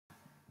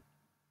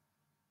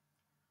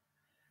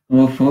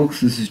Hello,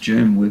 folks. This is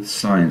Jim with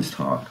Science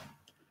Talk.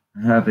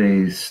 I have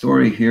a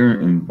story here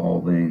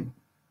involving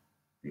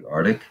the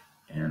Arctic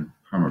and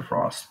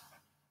permafrost.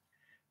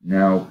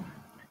 Now,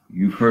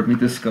 you've heard me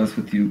discuss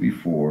with you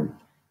before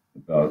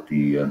about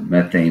the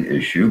methane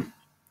issue,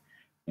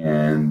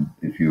 and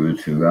if you were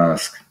to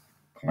ask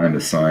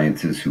climate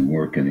scientists who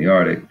work in the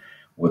Arctic,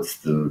 what's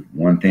the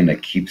one thing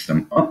that keeps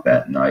them up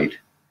at night?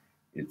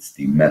 It's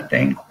the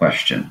methane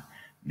question,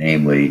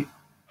 namely,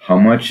 how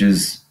much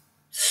is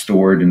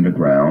stored in the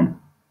ground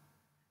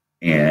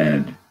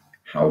and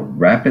how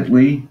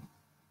rapidly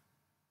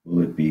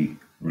will it be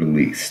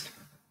released?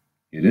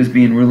 It is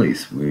being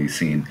released. We've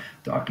seen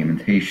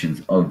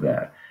documentations of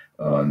that.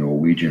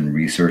 Norwegian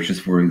researchers,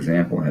 for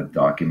example, have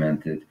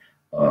documented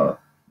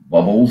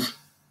bubbles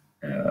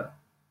uh,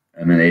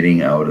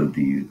 emanating out of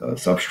the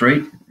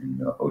substrate in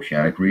the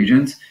oceanic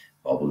regions,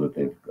 bubbles that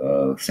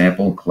they've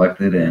sampled,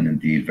 collected, and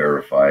indeed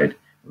verified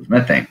was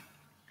methane.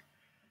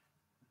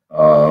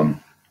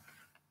 Um,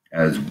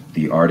 as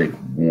the Arctic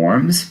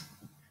warms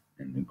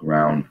and the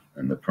ground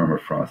and the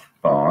permafrost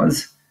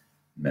thaws,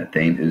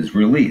 methane is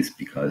released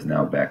because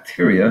now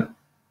bacteria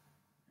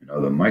and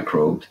other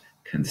microbes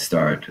can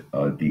start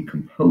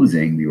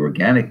decomposing the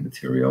organic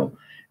material.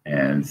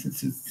 And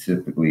since it's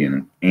typically in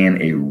an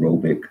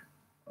anaerobic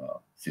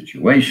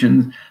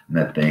situation,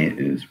 methane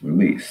is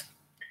released.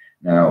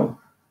 Now,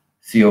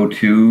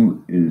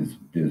 CO2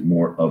 there's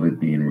more of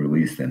it being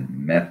released than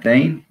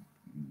methane,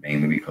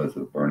 mainly because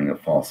of burning of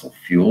fossil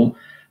fuel.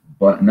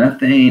 But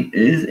methane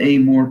is a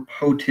more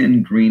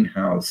potent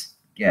greenhouse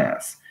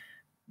gas,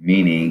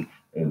 meaning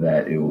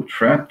that it will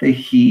trap the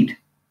heat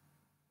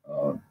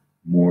uh,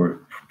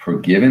 more per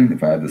given.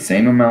 If I have the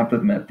same amount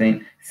of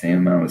methane, same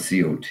amount of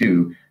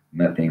CO2,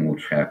 methane will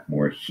trap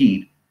more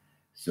heat.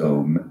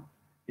 So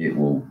it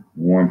will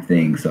warm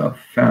things up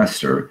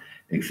faster,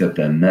 except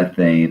that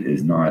methane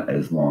is not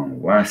as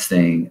long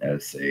lasting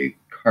as, say,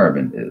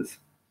 carbon is.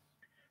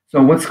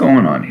 So what's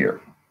going on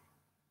here?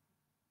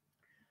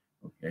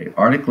 Okay,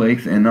 Arctic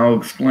lakes, and I'll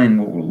explain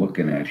what we're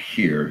looking at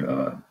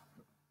here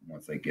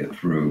once I get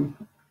through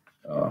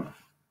uh,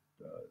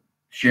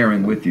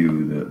 sharing with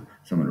you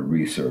some of the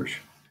research.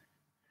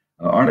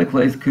 Arctic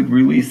lakes could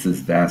release this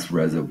vast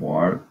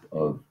reservoir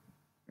of,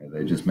 as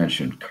I just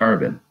mentioned,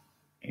 carbon,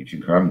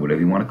 ancient carbon, whatever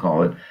you want to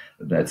call it,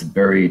 that's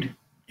buried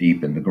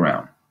deep in the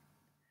ground.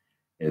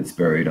 It's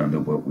buried under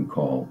what we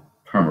call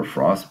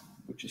permafrost,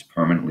 which is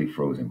permanently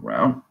frozen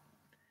ground.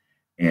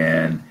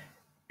 And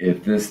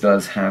if this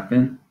does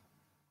happen,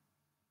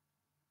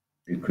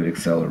 it could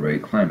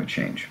accelerate climate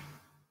change.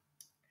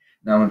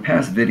 Now, in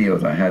past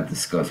videos, I have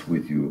discussed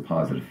with you a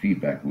positive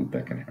feedback loop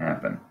that can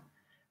happen.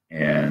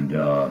 And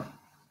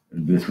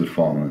this would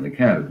fall into the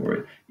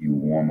category. You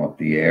warm up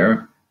the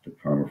air, the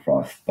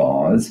permafrost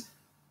thaws,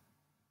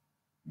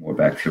 more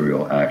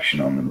bacterial action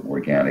on the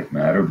organic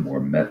matter, more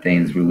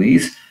methane is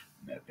released,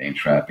 methane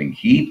trapping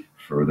heat,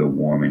 further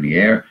warming the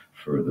air,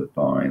 further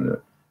thawing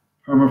the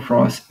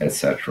permafrost,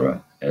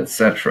 etc.,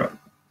 etc.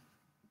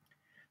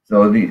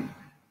 So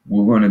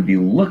we're going to be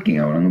looking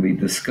at, what I'm going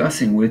to be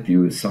discussing with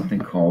you is something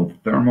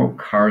called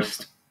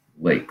Thermokarst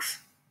Lakes.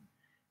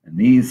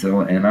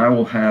 And I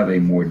will have a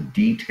more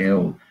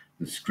detailed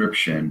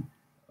description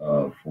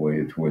for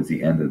you towards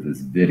the end of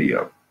this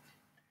video.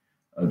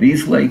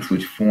 These lakes,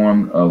 which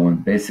form when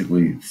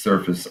basically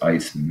surface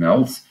ice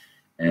melts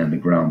and the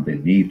ground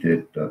beneath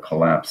it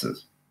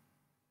collapses.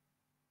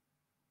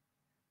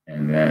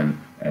 And then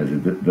as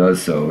it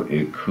does so,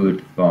 it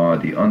could thaw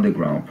the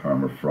underground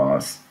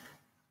permafrost,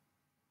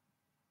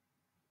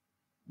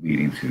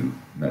 leading to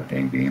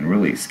methane being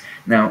released.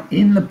 Now,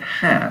 in the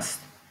past,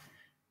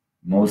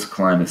 most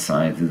climate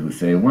scientists would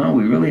say, well,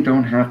 we really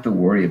don't have to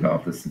worry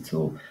about this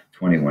until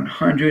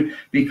 2100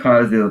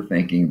 because they're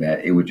thinking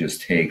that it would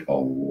just take a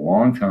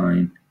long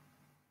time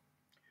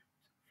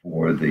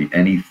for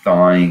any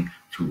thawing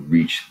to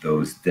reach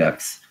those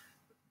depths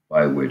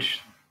by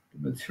which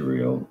the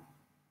material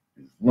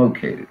is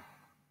located.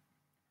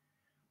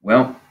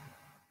 Well,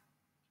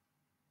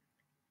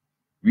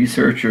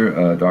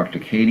 researcher Dr.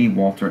 Katie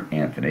Walter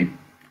Anthony,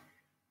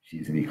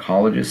 she's an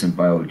ecologist and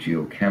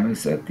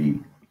biogeochemist at the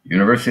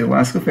University of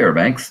Alaska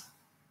Fairbanks,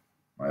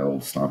 my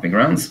old stomping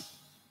grounds.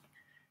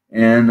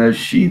 And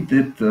she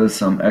did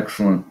some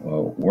excellent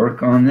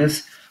work on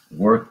this,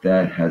 work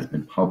that has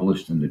been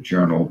published in the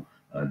journal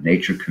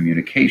Nature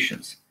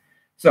Communications.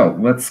 So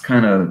let's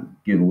kind of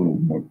give a little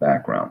more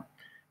background.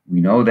 We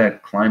know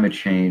that climate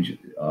change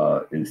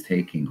is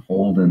taking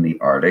hold in the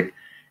Arctic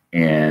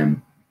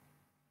and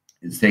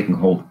is taking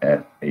hold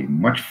at a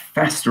much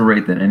faster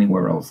rate than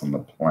anywhere else on the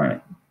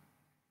planet.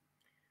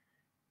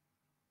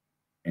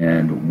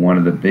 And one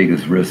of the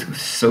biggest risks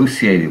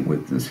associated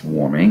with this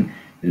warming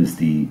is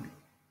the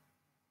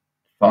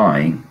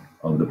thawing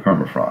of the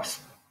permafrost.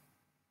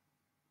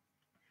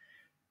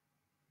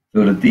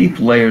 So the deep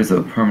layers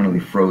of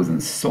permanently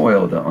frozen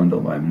soil that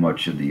underlie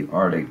much of the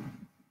Arctic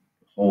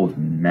hold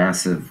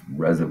massive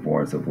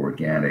reservoirs of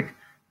organic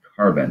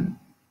carbon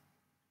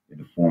in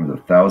the form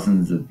of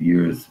thousands of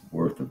years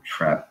worth of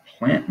trapped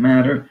plant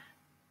matter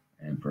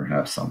and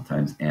perhaps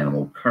sometimes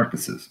animal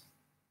carcasses.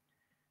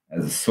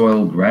 As the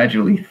soil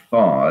gradually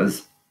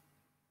thaws,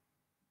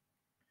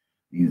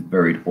 these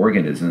buried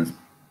organisms,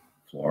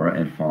 flora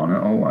and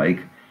fauna alike,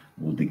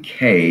 will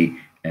decay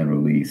and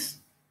release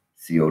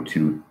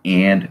CO2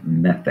 and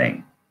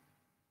methane.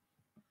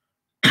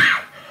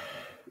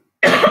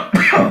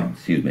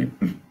 Excuse me,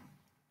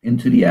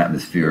 into the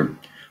atmosphere,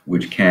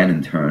 which can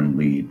in turn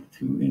lead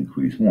to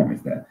increased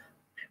warming. That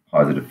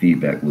positive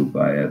feedback loop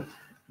I have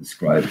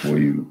described for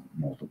you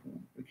multiple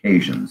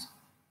occasions.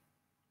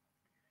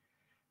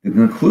 The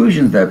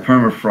conclusions that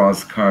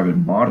permafrost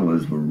carbon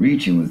modelers were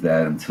reaching was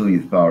that until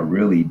you thaw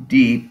really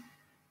deep,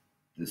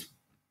 this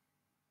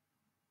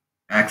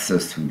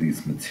access to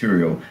this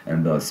material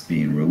and thus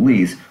being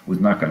released was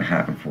not going to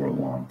happen for a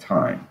long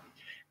time.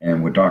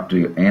 And what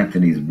Dr.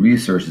 Anthony's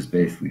research is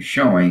basically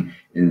showing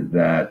is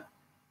that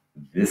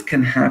this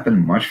can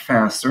happen much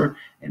faster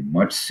and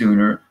much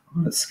sooner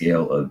on a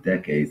scale of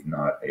decades,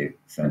 not a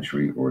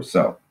century or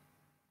so.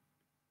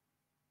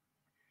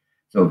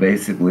 So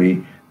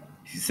basically,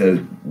 she says,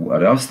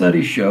 what our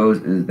study shows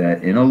is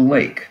that in a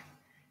lake,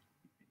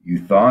 you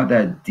thaw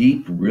that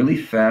deep really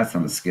fast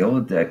on a scale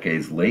of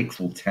decades, lakes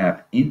will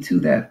tap into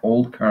that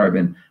old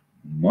carbon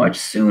much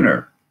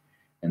sooner,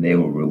 and they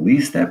will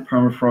release that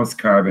permafrost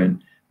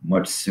carbon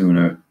much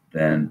sooner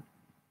than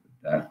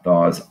that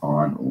thaws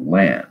on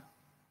land.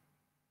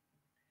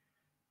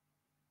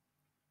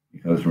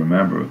 Because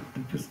remember,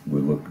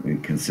 we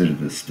consider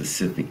the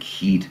specific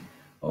heat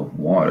of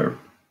water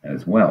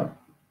as well.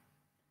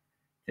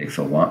 It takes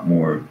a lot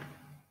more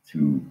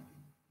to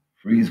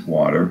freeze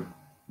water.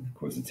 Of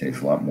course, it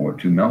takes a lot more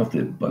to melt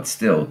it, but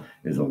still,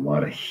 there's a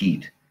lot of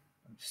heat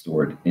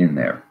stored in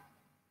there.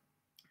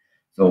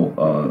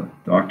 So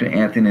Dr.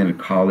 Anthony and her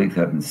colleagues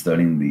have been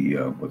studying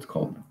the what's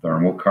called the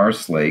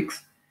Thermokarst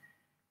Lakes,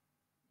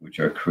 which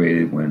are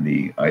created when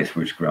the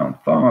ice-rich ground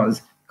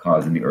thaws,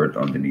 causing the earth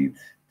underneath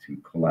to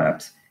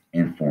collapse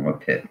and form a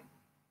pit.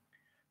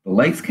 The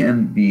lakes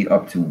can be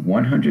up to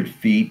 100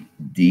 feet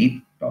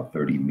deep, about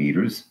 30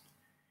 meters,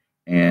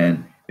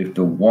 and if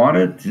the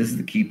water, this is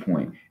the key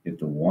point, if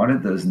the water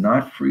does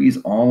not freeze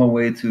all the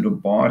way to the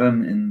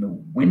bottom in the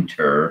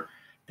winter,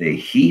 the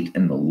heat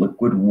in the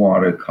liquid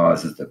water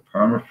causes the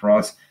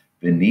permafrost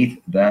beneath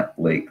that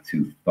lake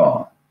to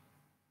thaw,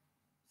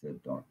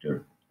 said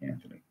Dr.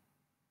 Anthony.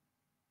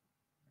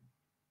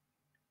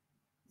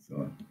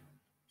 So,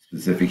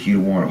 specific heat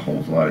of water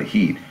holds a lot of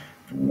heat.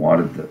 If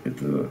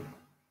the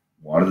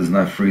water does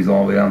not freeze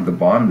all the way down to the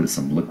bottom, there's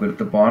some liquid at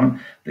the bottom.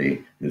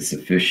 There's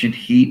sufficient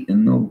heat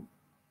in the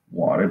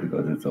water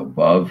because it's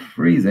above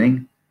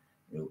freezing.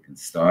 It can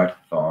start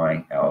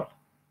thawing out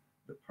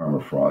the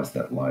permafrost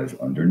that lies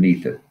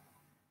underneath it.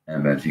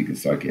 And eventually you can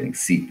start getting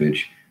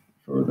seepage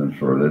further and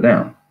further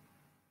down.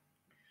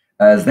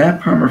 As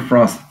that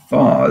permafrost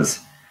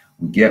thaws,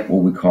 we get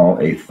what we call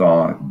a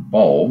thaw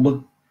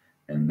bulb,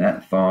 and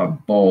that thaw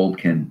bulb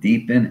can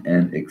deepen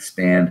and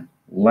expand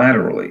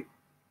laterally.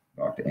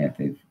 Dr.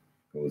 Anthony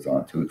goes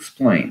on to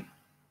explain.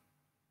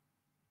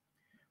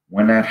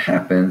 When that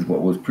happens,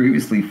 what was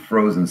previously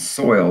frozen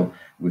soil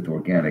with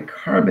organic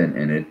carbon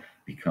in it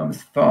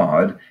becomes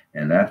thawed,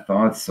 and that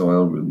thawed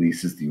soil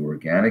releases the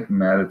organic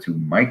matter to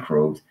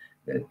microbes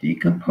that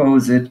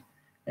decompose it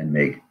and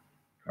make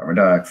carbon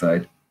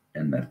dioxide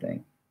and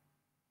methane.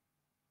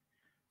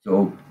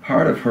 So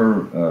part of her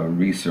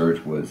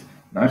research was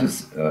not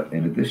just,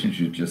 in addition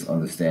to just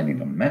understanding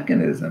the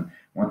mechanism,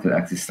 wanted to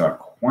actually start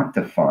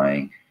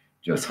quantifying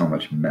just how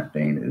much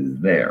methane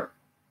is there.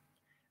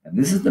 And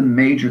this is the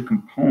major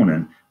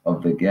component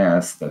of the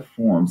gas that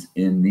forms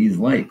in these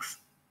lakes.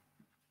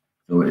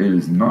 So it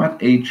is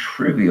not a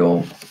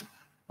trivial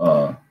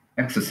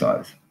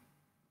exercise.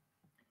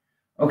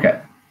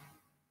 Okay,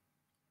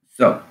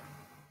 so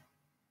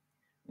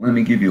let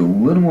me give you a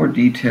little more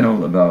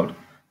detail about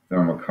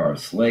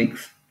Thermokarst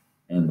Lakes,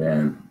 and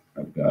then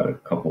I've got a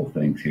couple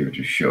things here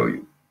to show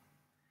you.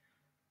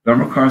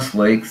 Thermokarst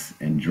lakes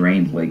and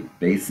drained lake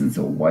basins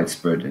are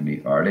widespread in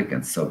the Arctic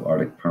and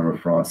subarctic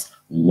permafrost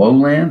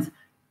lowlands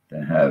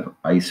that have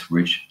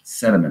ice-rich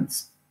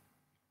sediments.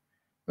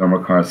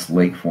 Thermokarst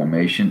lake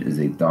formation is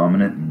a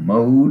dominant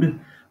mode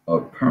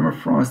of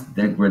permafrost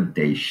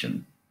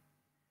degradation,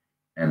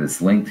 and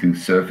it's linked to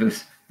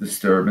surface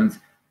disturbance,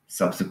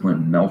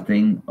 subsequent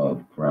melting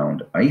of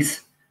ground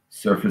ice,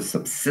 surface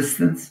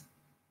subsidence,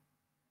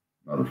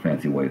 another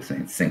fancy way of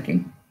saying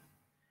sinking,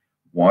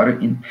 water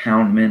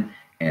impoundment,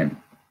 and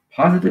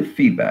positive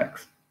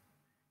feedbacks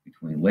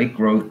between lake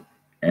growth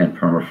and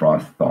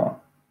permafrost thaw,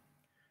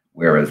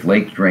 whereas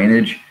lake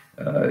drainage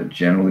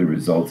generally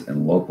results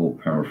in local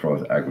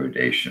permafrost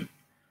aggradation.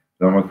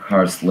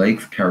 Thermokarst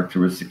lakes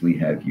characteristically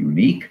have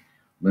unique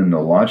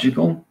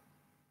limnology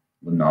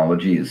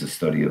is a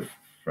study of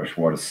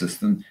freshwater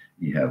systems.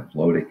 You have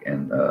lotic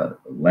and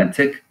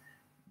lentic,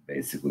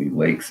 basically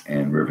lakes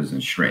and rivers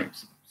and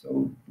streams.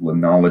 So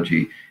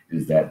limnology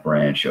is that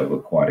branch of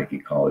aquatic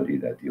ecology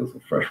that deals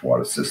with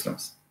freshwater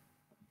systems.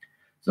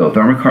 So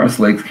Thermokarst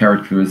lakes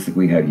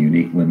characteristically have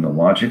unique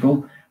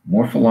limnological,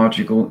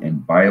 morphological,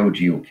 and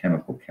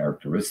biogeochemical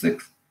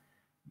characteristics.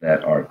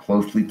 that are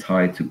closely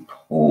tied to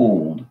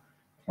cold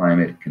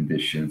climate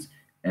conditions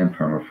and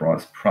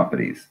permafrost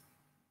properties.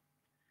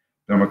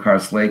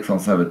 Thermokarst lakes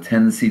also have a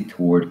tendency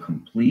toward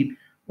complete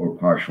or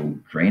partial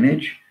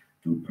drainage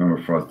through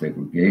permafrost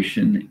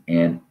degradation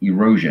and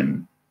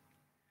erosion.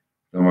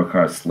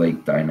 Thermokarst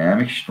lake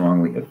dynamics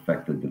strongly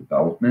affect the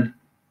development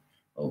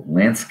of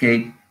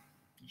landscape,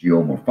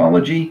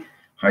 geomorphology,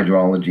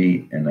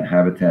 hydrology, and the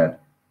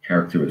habitat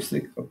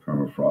characteristic of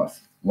permafrost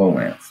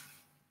lowlands.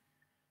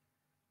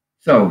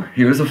 So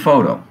here's a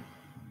photo.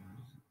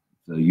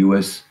 The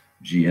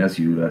USGS,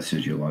 U.S.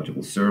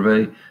 Geological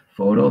Survey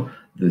photo.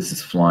 This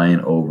is flying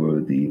over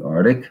the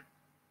Arctic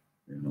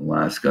in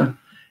Alaska.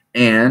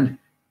 And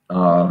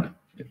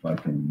if I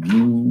can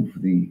move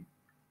the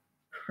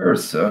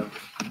cursor,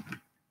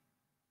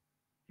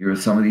 here are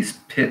some of these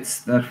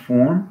pits that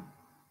form.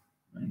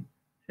 Right?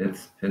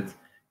 Pits.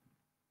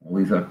 All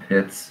these are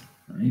pits,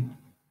 right?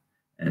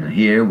 And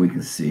here we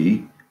can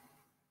see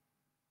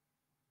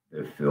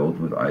they're filled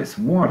with ice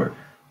and water.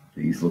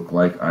 These look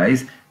like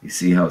ice. You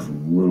see how it's a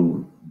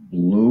little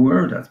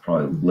bluer? That's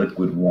probably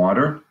liquid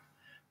water.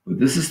 But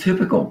this is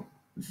typical.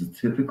 This is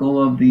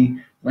typical of the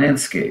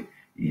landscape.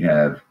 You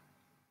have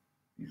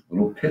these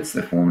little pits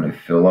that form and they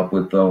fill up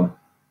with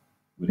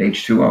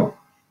H2O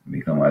and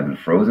become either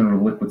frozen or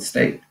liquid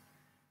state.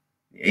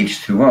 The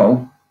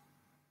H2O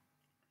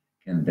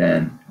can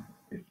then,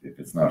 if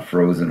it's not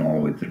frozen all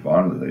the way to the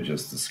bottom that I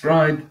just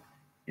described,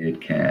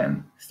 it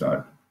can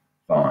start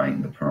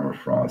thawing the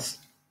permafrost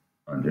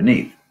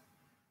underneath.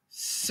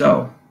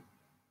 So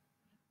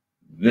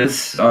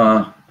this is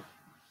a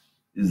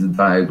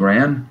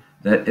diagram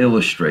that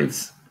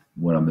illustrates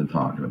what I've been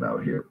talking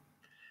about here.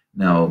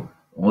 Now,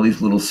 all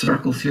these little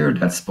circles here,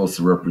 that's supposed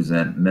to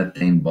represent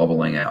methane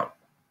bubbling out.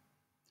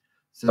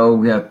 So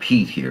we have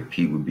peat here.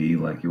 Peat would be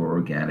like your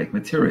organic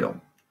material.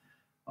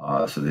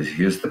 So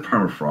here's the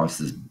permafrost.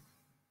 This,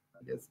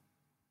 I guess,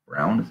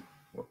 brown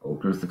or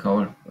ochre is the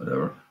color,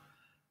 whatever.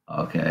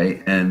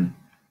 Okay, and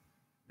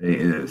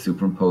they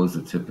superimpose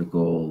the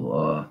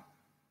typical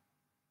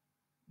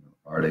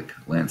Arctic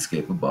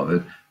landscape above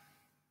it.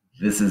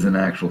 This is an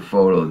actual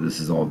photo. This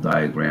is all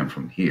diagrammed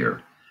from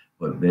here.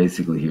 But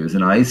basically, here's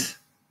an ice.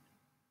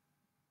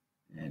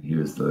 And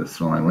here's the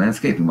surrounding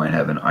landscape. You might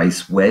have an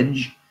ice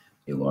wedge,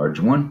 a large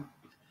one.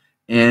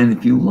 And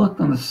if you look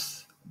on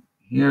this,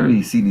 here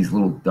you see these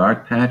little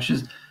dark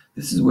patches.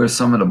 This is where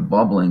some of the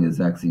bubbling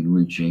is actually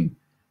reaching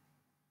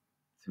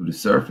to the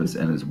surface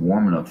and is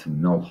warm enough to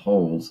melt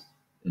holes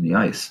in the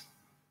ice.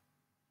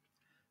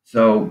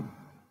 So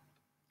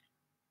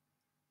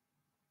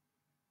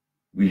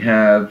we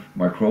have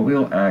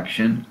microbial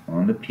action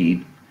on the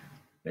peat,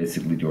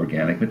 basically the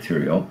organic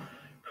material,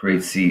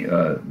 creates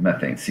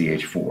methane,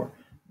 CH4.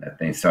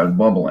 Methane starts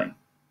bubbling,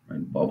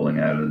 right? Bubbling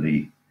out of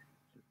the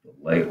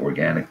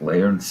organic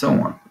layer and so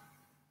on.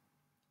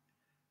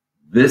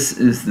 This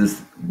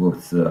is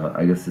what's,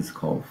 I guess it's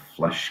called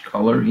flesh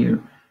color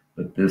here,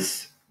 but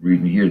this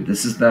region here,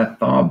 this is that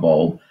thaw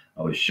bulb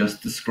I was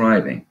just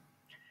describing.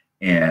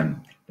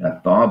 And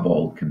that thaw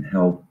bulb can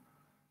help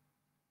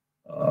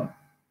thaw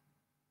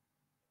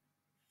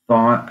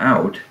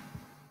out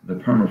the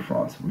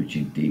permafrost,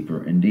 reaching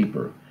deeper and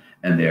deeper,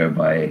 and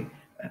thereby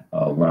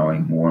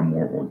allowing more and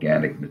more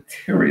organic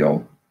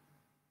material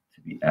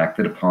to be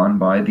acted upon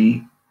by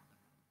the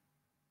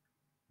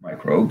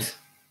microbes,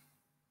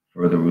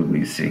 further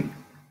releasing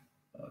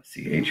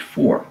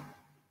CH4.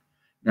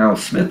 Now,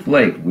 Smith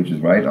Lake, which is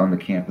right on the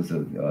campus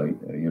of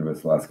University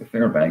of Alaska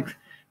Fairbanks,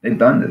 they've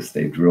done this.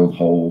 They've drilled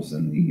holes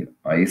in the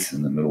ice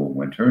in the middle of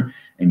winter,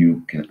 and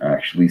you can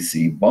actually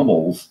see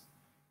bubbles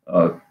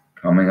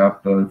coming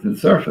up to the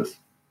surface.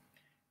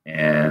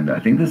 And I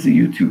think there's a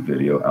YouTube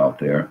video out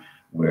there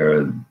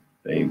where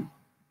they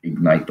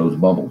ignite those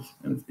bubbles,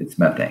 and it's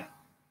methane.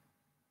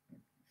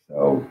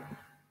 So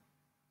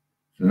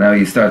now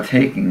you start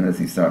taking this,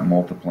 you start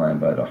multiplying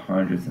by the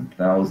hundreds and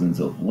thousands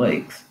of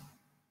lakes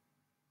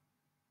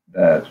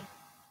that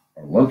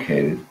are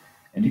located,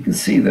 and you can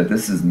see that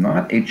this is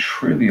not a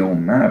trivial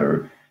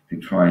matter to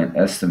try and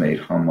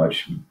estimate how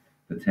much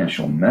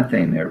potential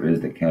methane there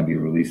is that can be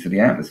released to the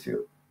atmosphere.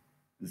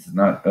 This is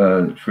not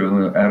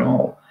trivial at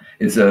all.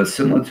 It's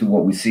similar to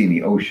what we see in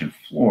the ocean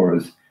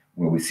floors,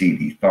 where we see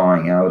the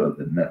thawing out of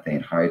the methane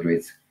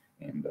hydrates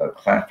and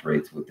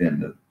clathrates within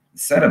the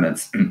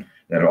sediments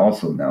that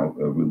also now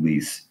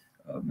release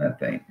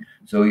methane.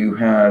 So you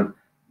have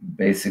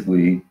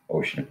basically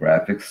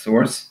oceanographic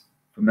source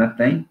for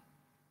methane,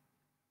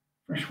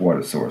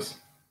 freshwater source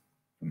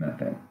for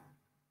methane.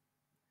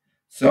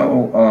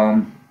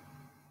 So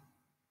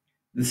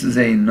this is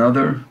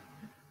another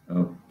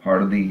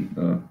part of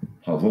the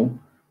puzzle,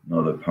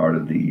 another part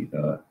of the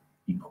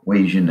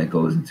equation that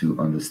goes into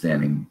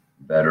understanding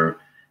better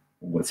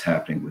what's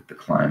happening with the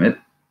climate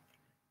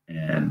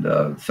and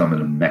some of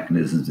the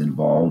mechanisms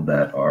involved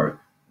that are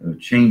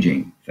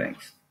changing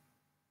things.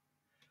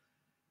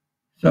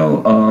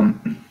 So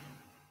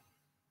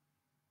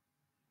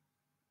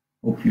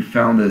hope you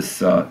found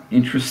this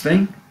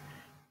interesting,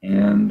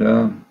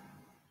 and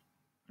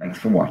thanks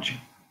for watching.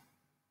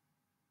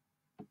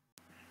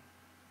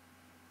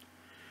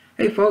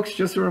 Hey folks,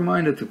 just a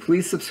reminder to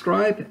please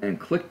subscribe and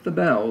click the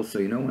bell so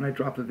you know when I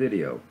drop a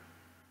video.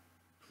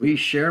 Please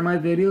share my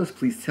videos.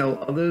 Please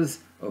tell others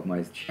of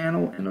my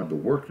channel and of the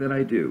work that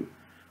I do.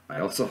 I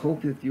also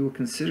hope that you will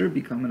consider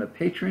becoming a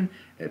patron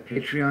at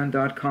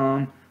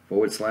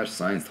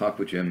patreon.com/Science Talk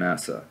with Jim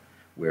Massa,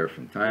 where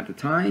from time to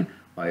time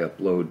I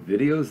upload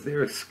videos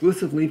there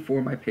exclusively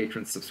for my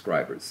patron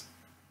subscribers.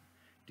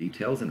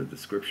 Details in the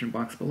description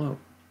box below.